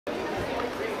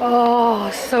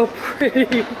Oh, so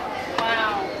pretty.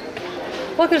 Wow.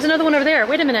 Look, there's another one over there.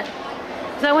 Wait a minute.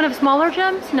 Is that one of smaller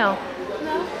gems? No.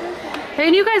 No.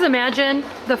 Can you guys imagine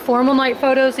the formal night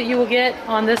photos that you will get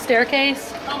on this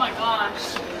staircase? Oh my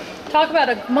gosh. Talk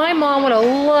about my mom would have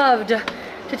loved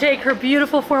to take her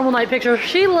beautiful formal night picture.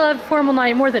 She loved formal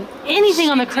night more than anything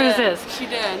on the cruises. She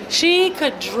did. She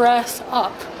could dress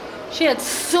up. She had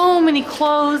so many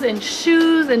clothes and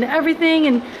shoes and everything,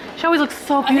 and she always looked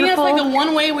so beautiful. I think that's like the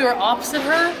one way we were opposite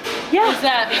her. Yeah. Is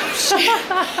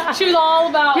that she was all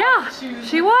about shoes.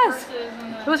 She was.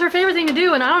 It was her favorite thing to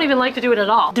do, and I don't even like to do it at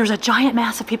all. There's a giant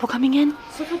mass of people coming in.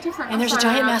 Look how different. And there's a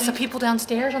giant mass of people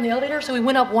downstairs on the elevator, so we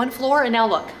went up one floor, and now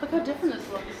look. Look how different this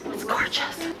looks. It's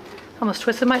gorgeous. Almost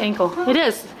twisted my ankle. It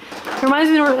is. It reminds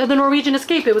me of the Norwegian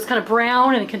Escape. It was kind of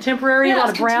brown and contemporary, a lot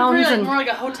of browns. Like and more like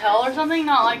a hotel or something,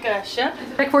 not like a ship.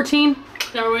 Deck 14.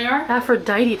 There we are.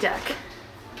 Aphrodite deck.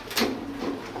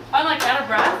 I'm like out of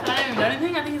breath. I didn't even do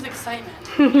anything. I think it's excitement.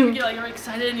 You get like really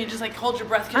excited and you just like hold your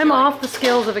breath. I'm off the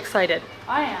scales of excited.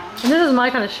 I am. And this is my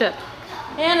kind of ship.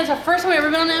 And it's our first time we've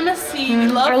ever been on the MSC. We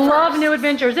love I love new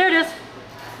adventures. There it is.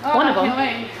 One of them.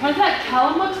 Wait. What is that?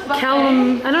 Callum?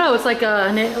 Callum. I don't know. It's like a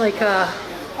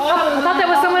Oh, I thought that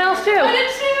was someone else too. I did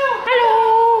too.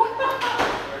 Hello.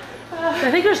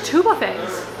 I think there's 2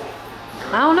 buffets.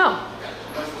 I don't know.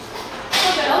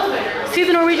 See,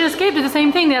 the Norwegian Escape did the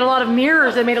same thing. They had a lot of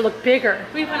mirrors that made it look bigger.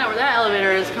 We find out where that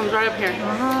elevator is. Comes right up here.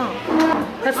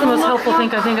 That's the most helpful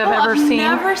thing I think I've ever seen.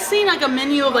 I've never seen like a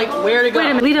menu of like where to go. Wait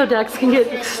a minute. Lido decks can get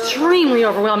extremely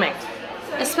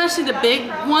Especially the big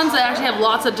ones that actually have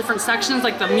lots of different sections,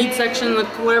 like the meat section, the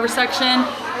whatever section.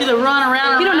 You either run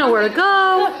around. You don't know where to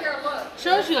go.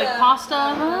 Shows you like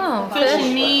pasta, fish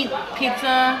and meat,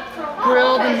 pizza,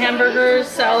 grilled and hamburgers,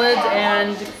 salads,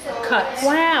 and cuts.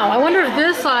 Wow, I wonder if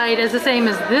this side is the same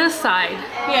as this side.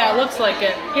 Yeah, it looks like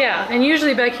it. Yeah, and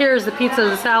usually back here is the pizza,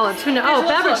 the salads. Who knows? Oh,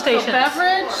 beverage stations. So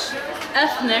beverage,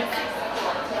 ethnic,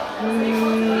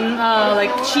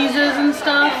 like cheeses and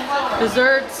stuff,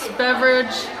 desserts,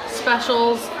 beverage,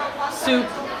 specials, soup,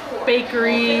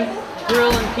 bakery,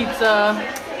 grill and pizza,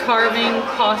 carving,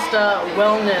 pasta,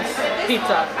 wellness,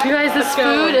 pizza. You guys, this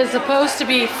food is supposed to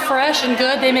be fresh and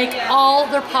good. They make all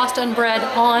their pasta and bread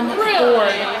on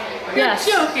board. Yes.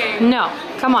 You're joking. No,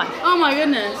 come on. Oh my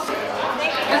goodness.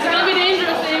 It's gonna be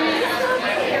dangerous, Amy.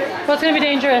 What's gonna be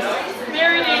dangerous?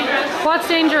 Very dangerous. What's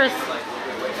dangerous?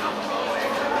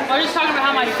 I was just talking about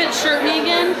how my fit shirt me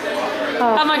again.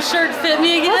 How my shirt fit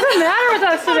me again. What's the matter with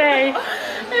us today?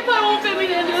 It probably won't fit me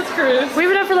to end of this cruise. We've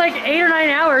been up for like 8 or 9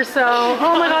 hours, so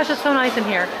oh my gosh, it's so nice in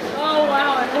here. Oh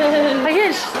wow.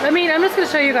 I'm just gonna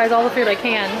show you guys all the food I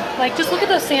can. Like, just look at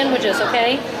those sandwiches,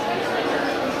 okay?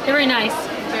 They're very nice.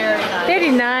 Very nice.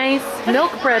 Very nice.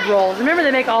 Milk bread rolls. Remember,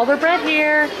 they make all their bread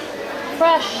here.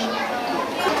 Fresh.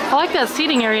 I like that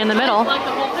seating area in the middle. Like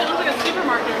the whole thing looks like a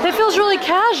supermarket. It feels really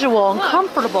casual and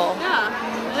comfortable. Yeah,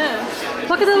 it is.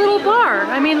 Look at the little bar.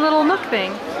 Little nook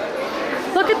thing.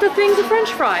 Look at the things of French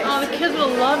fries. Oh, the kids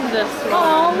would love this one.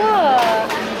 Oh,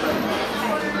 look.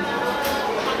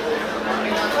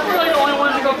 We're like the only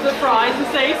ones to go for the fries and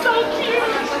say, so cute.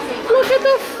 Look at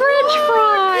the French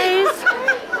fries.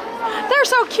 They're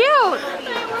so cute.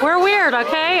 We're weird,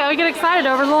 okay? I get excited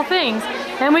over little things.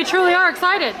 And we truly are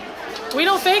excited. We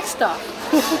don't fake stuff.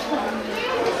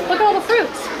 Look at all the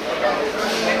fruits.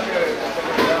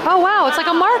 Oh, wow. It's like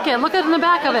a market. Look at in the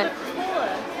back of it.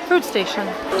 Food station.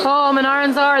 Oh, Minar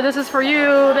and Zar, this is for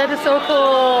you. That is so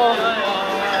cool.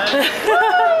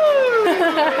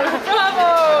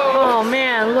 Bravo! Oh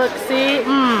man, look, see?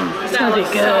 It's gonna be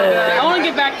good. So good. I want to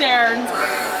get back there.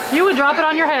 You would drop it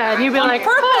on your head. You'd be On like,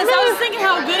 purpose. oh, I was thinking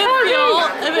how good it would feel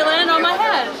if it landed on my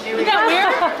head. Isn't that weird?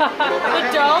 The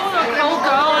dough, the cold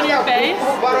dough on your face.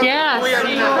 yes. Weird.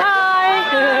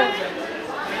 Hi.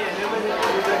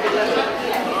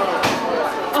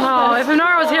 Oh, if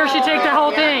Minar was here, she'd take the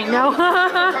whole thing. No?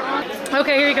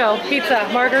 Okay, here you go. Pizza.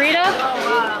 Margarita.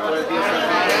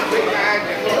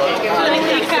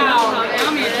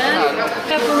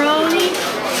 Pepperoni.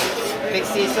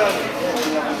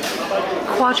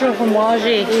 Quattro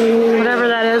formaggi. Whatever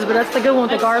that is, but that's the good one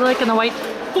with the garlic and the white.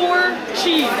 4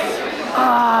 cheese.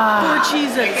 4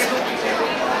 cheeses.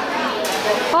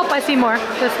 Oh, I see more.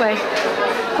 This way.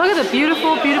 Look at the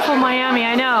beautiful, beautiful Miami.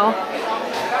 I know.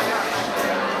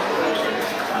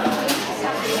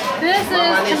 This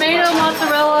is tomato,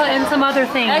 mozzarella, and some other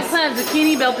things. Eggplant,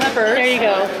 zucchini, bell peppers. There you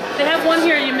go. They have one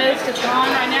here you missed. It's gone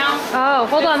right now. Oh,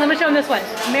 hold on. Let me show them this one.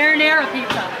 Marinara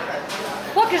pizza.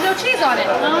 Look, there's no cheese on it.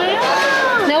 Oh,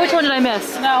 yeah. Now, which one did I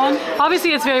miss? That one.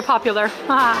 Obviously, it's very popular.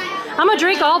 I'm going to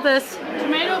drink all this.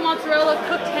 Tomato, mozzarella,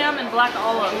 cooked ham, and black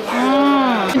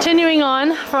olives. Continuing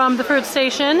continuing on from the fruit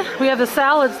station, we have the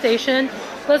salad station.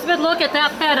 Elizabeth, look at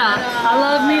that feta. I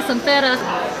love me some feta.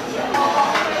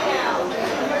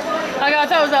 I got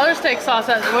that was the other steak sauce.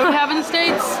 What do we have in the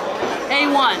States?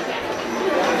 A1.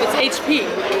 It's HP.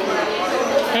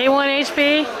 A1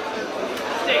 HP.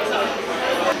 Steak sauce.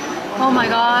 Oh my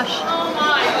gosh. Oh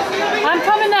my. I'm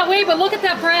coming that way, but look at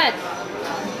that bread.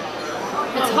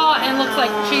 It's hot and looks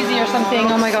like cheesy or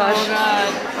something. Oh my gosh. Oh god.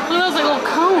 Look at those like little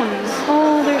cones.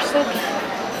 Oh, they're so cute.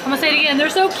 I'm gonna say it again. They're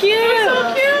so cute. They're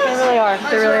so cute. They really are.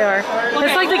 They really are. Okay,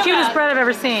 It's like the look at cutest that. bread I've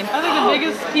ever seen. I think the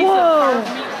biggest piece Whoa. of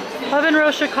meat. Oven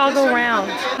roast Chicago round.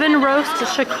 Oven roast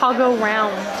Chicago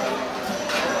round.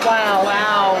 Wow.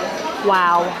 Wow.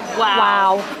 Wow.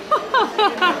 Wow. Wow.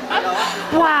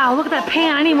 Wow. Look at that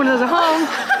pan. I need one of those at home.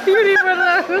 You need one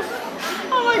of those.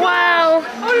 Oh my god. Wow.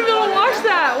 I wouldn't be able to wash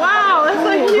that. Wow. That's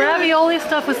like Ooh, ravioli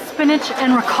stuffed with spinach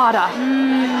and ricotta.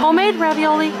 Homemade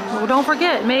ravioli. Oh, don't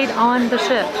forget, made on the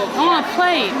ship. I want a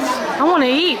plate. I want to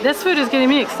eat. This food is getting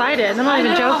me excited. I'm not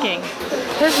even joking.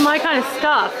 This is my kind of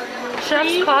stuff. Chef's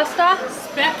Cream. pasta.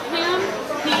 Speck ham,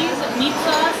 peas, meat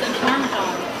sauce, and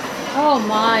parmesan. Oh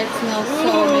my, it smells so Ooh,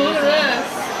 look at amazing.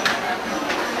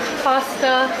 this.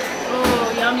 Pasta.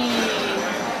 Oh, yummy.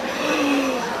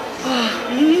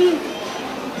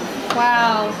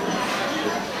 Wow.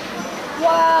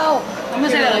 Wow. I'm gonna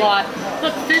say that a lot.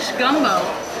 Look, fish gumbo.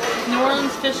 New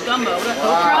Orleans fish gumbo. What,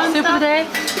 okra and Soup of the stuff? day.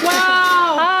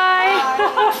 Wow.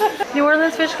 Hi. New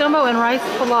Orleans fish gumbo and rice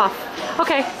pilaf.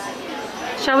 Okay.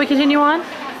 Shall we continue on?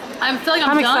 I feel like I'm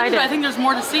done, excited. but I think there's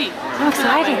more to see. I'm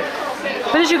excited.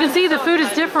 But as you can see, the food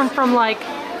is different from like,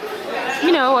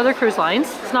 you know, other cruise lines.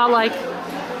 It's not like,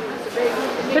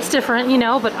 it's different, you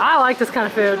know, but I like this kind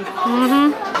of food.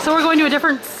 So we're going to a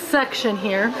different section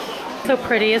here. So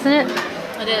pretty, isn't it?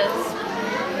 It is.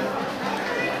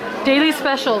 Daily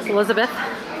specials, Elizabeth.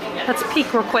 Let's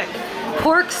peek real quick.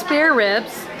 Pork spare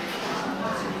ribs.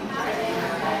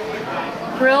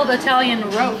 Grilled Italian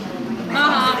roast.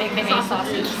 AKA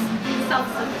sausage.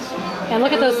 And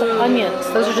look at those onions.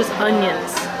 Those are just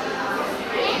onions.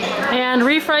 And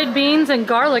refried beans and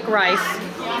garlic rice.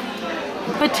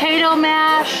 Potato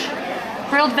mash.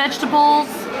 Grilled vegetables.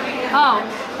 Oh,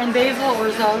 and basil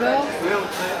risotto.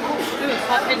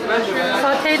 Sauteed mushrooms.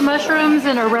 Sauteed mushrooms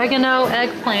and oregano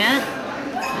eggplant.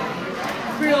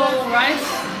 Creole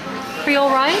rice. Creole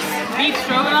rice. Beef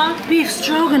stroganoff. Beef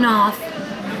stroganoff.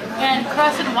 And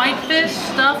crusted whitefish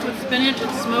stuffed with spinach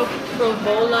and smoked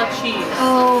provola cheese.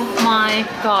 Oh my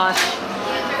gosh.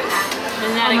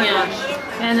 And that Oh my again.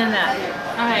 gosh. And then that.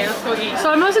 Okay, let's go eat. So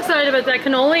I'm most excited about that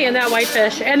cannoli and that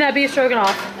whitefish and that beef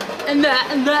stroganoff. And that,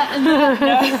 and that, and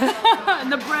that.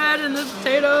 And the bread and the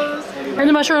potatoes. And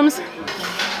the mushrooms.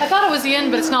 I thought it was the end,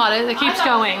 but it's not. It keeps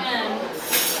going.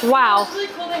 Wow. It's really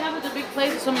cool they have the big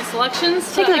place with so many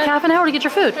selections. Take like half an hour to get your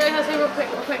food. Here, I gotta say real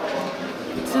quick.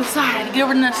 To the side, get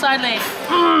over to the side lane.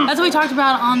 That's what we talked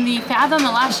about on the Fathom,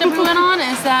 the last ship we went on,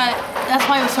 is that's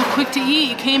why it was so quick to eat.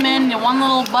 You came in, one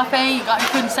little buffet, you got your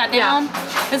food and sat down.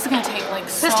 This is gonna take like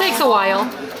so This takes a while.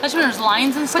 Especially when there's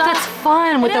lines and stuff. But that's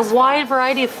fun with It the is wide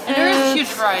variety of food. And there is a huge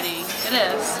variety. It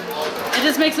is. It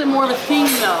just makes it more of a thing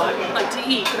though, like to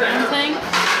eat. You know what I'm saying?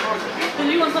 Because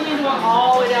you want something to walk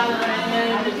all the way down the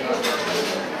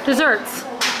end. Desserts.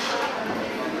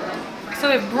 So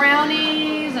we have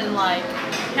brownies and like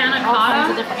Panna all kinds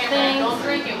cotta. of different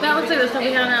things. That looks like the stuff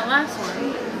we had in that last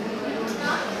one.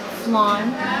 Flan,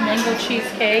 mango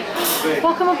cheesecake.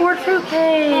 Welcome aboard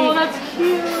fruitcake. Oh, that's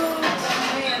cute.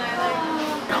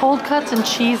 Cold cuts and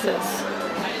cheeses.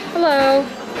 Hello.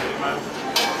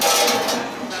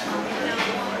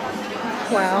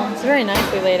 Wow, it's very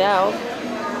nicely laid out.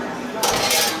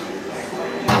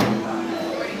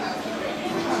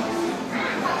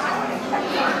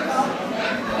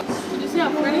 Did you see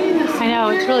how pretty this is? I know,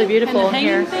 it's really beautiful in and the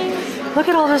here. hanging things? Look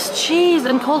at all this cheese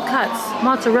and cold cuts.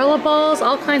 Mozzarella balls,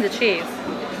 all kinds of cheese.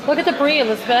 Look at the brie,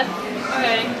 Elizabeth.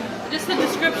 Okay. Just the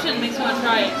description makes me want to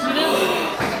try it. See this?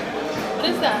 What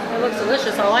is that? It looks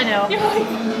delicious, all I know. You're like,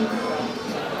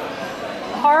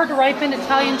 Hard ripened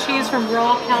Italian cheese from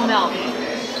raw cow milk.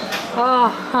 Oh,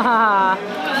 haha. look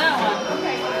at that one.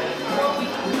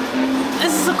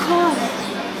 This is so cool.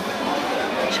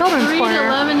 Children's 3 to corner.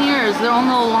 11 years, their own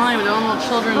little line with their own little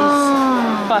children's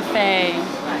buffet.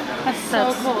 That's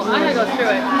so cool. I gotta go through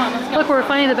it. Come on, let's go. Look, we're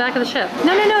finding the back of the ship.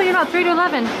 No, you're not 3 to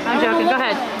 11. I'm joking. Go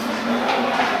ahead.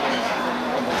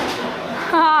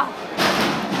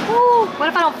 Ooh, what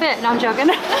if I don't fit? No, I'm joking.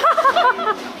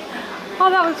 Oh,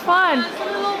 that was fun.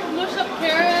 Some little mush up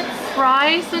carrots,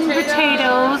 Rice and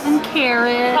potatoes and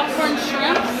carrots. popcorn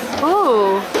shrimps,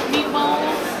 Ooh.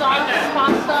 meatballs, sauce,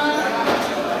 pasta.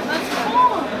 That's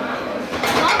cool.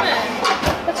 I love it.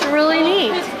 really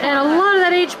neat. And a lot of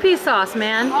that HP sauce,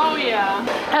 man. Oh yeah.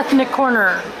 Ethnic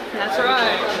corner. That's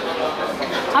right.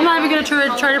 I'm not even gonna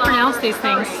try to pronounce these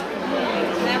things. You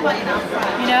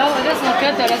know, it does look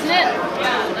good though, doesn't it?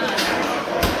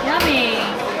 Yummy.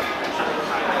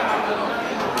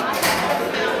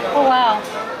 Oh wow.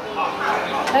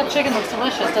 That chicken looks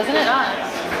delicious, doesn't it?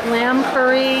 Lamb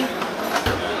curry.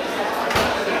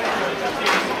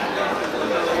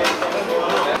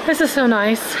 This is so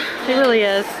nice. It really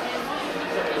is.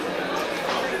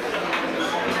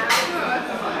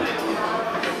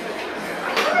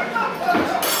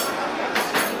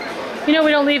 You know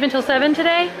we don't leave until 7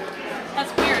 today?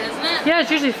 That's weird, isn't it? Yeah, it's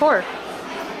usually 4. It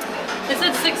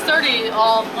said 6:30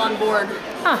 all on board.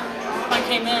 Huh. I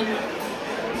came in.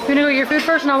 You gonna go get your food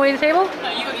first and I'll wait at the table? No,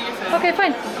 you go get your food. Okay,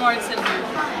 fine. I'm already sitting here.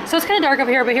 So it's kind of dark up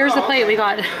here, but here's the plate. We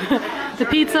got the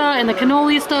pizza and the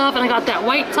cannoli stuff, and I got that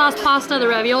white sauce pasta, the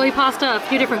ravioli pasta, a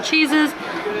few different cheeses,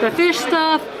 the fish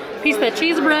stuff, piece of that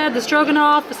cheese bread, the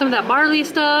stroganoff, some of that barley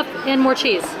stuff, and more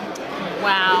cheese.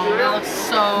 Wow, that looks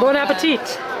so Bon good.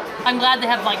 appetit. I'm glad they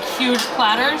have like huge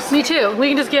platters. Me too. We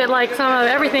can just get like some of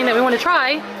everything that we want to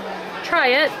try. Try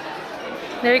it.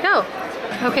 There you go.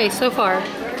 Okay, so far,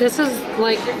 this is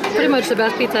like pretty much the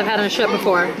best pizza I've had on a ship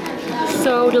before.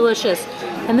 So delicious.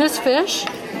 And this fish,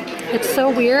 it's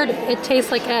so weird. It tastes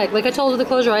like egg. Like I told her to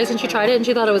close your eyes and she tried it and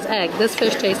she thought it was egg. This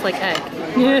fish tastes like egg. I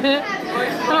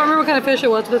don't remember what kind of fish it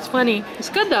was, but it's funny. It's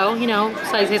good though, you know,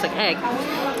 besides it tastes like egg.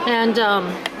 And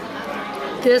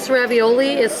this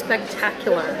ravioli is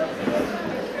spectacular.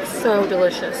 So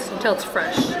delicious until it's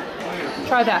fresh.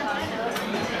 Try that.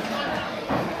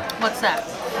 What's that?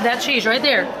 That cheese right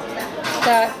there.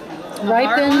 That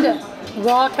ripened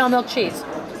raw cow milk cheese.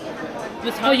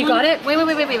 This Oh, you got it? Wait.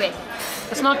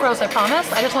 It's not gross, I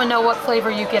promise. I just want to know what flavor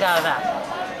you get out of that.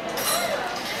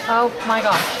 Oh my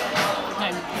gosh.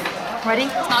 Okay. Ready?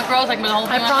 It's not gross. I can put the whole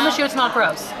thing I promise you it's not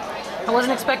gross. I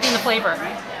wasn't expecting the flavor.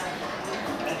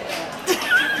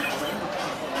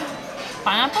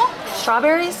 Pineapple?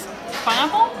 Strawberries?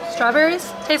 Pineapple?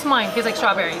 Strawberries? Tastes mine. Tastes like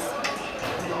strawberries.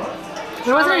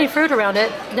 There wasn't any fruit around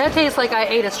it. That tastes like I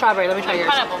ate a strawberry. Let me try yours.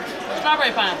 Pineapple.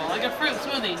 Strawberry pineapple. Like a fruit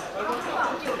smoothie.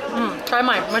 Try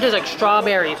mine. Mine tastes like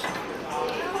strawberries.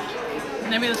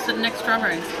 Maybe it's the next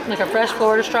strawberries. Like a fresh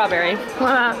Florida strawberry.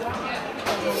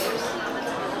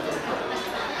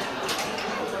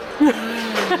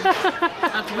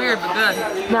 That's weird, but good.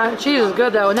 That cheese is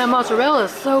good though, and that mozzarella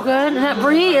is so good, and that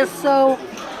brie is so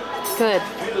good.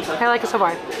 I like it so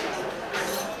far.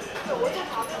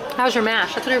 How's your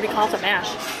mash? That's what everybody calls it, mash.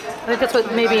 I think that's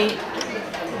what maybe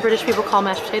British people call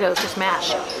mashed potatoes, just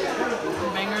mash.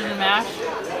 Bangers and mash.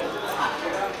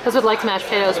 Those would like mashed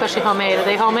potatoes, especially homemade. Are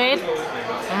they homemade?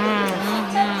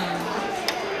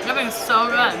 Everything's so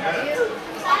good.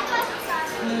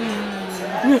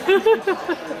 You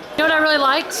know what I really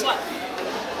liked? What?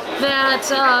 That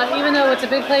even though it's a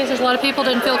big place, there's a lot of people,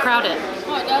 didn't feel crowded.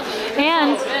 Oh, it doesn't.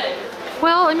 And,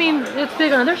 well, I mean, it's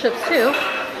big on other ships too.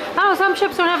 I don't know, some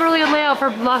ships don't have a really good layout for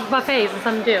buffets and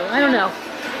some do. I don't know.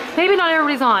 Maybe not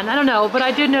everybody's on, I don't know, but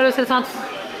I did notice it's not,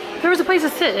 there was a place to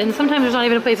sit, and sometimes there's not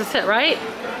even a place to sit, right?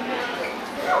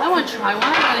 I want to try one.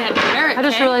 I had carrot I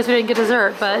just cake. realized we didn't get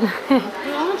dessert, but... I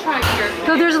want to try carrot cake.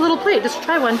 So there's a little plate, just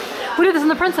try one. We did this in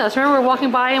the Princess, remember we were walking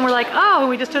by and we're like, oh, and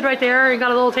we just stood right there and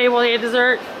got a little table and ate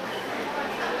dessert.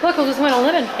 Look, we'll just win a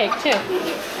lemon cake too.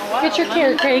 Wow, Get your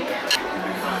carrot cake.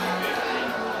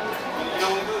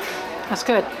 That's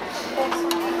good.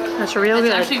 That's real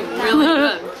good. It's actually really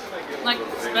good. Like,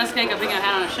 it's the best cake I think I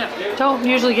had on a ship. Don't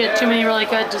usually get too many really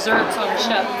good desserts on a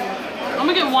ship. I'm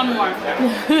gonna get one more.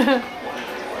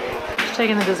 Just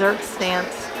taking the dessert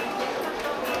stance.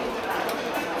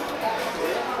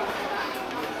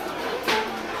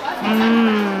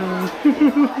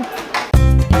 Mmm.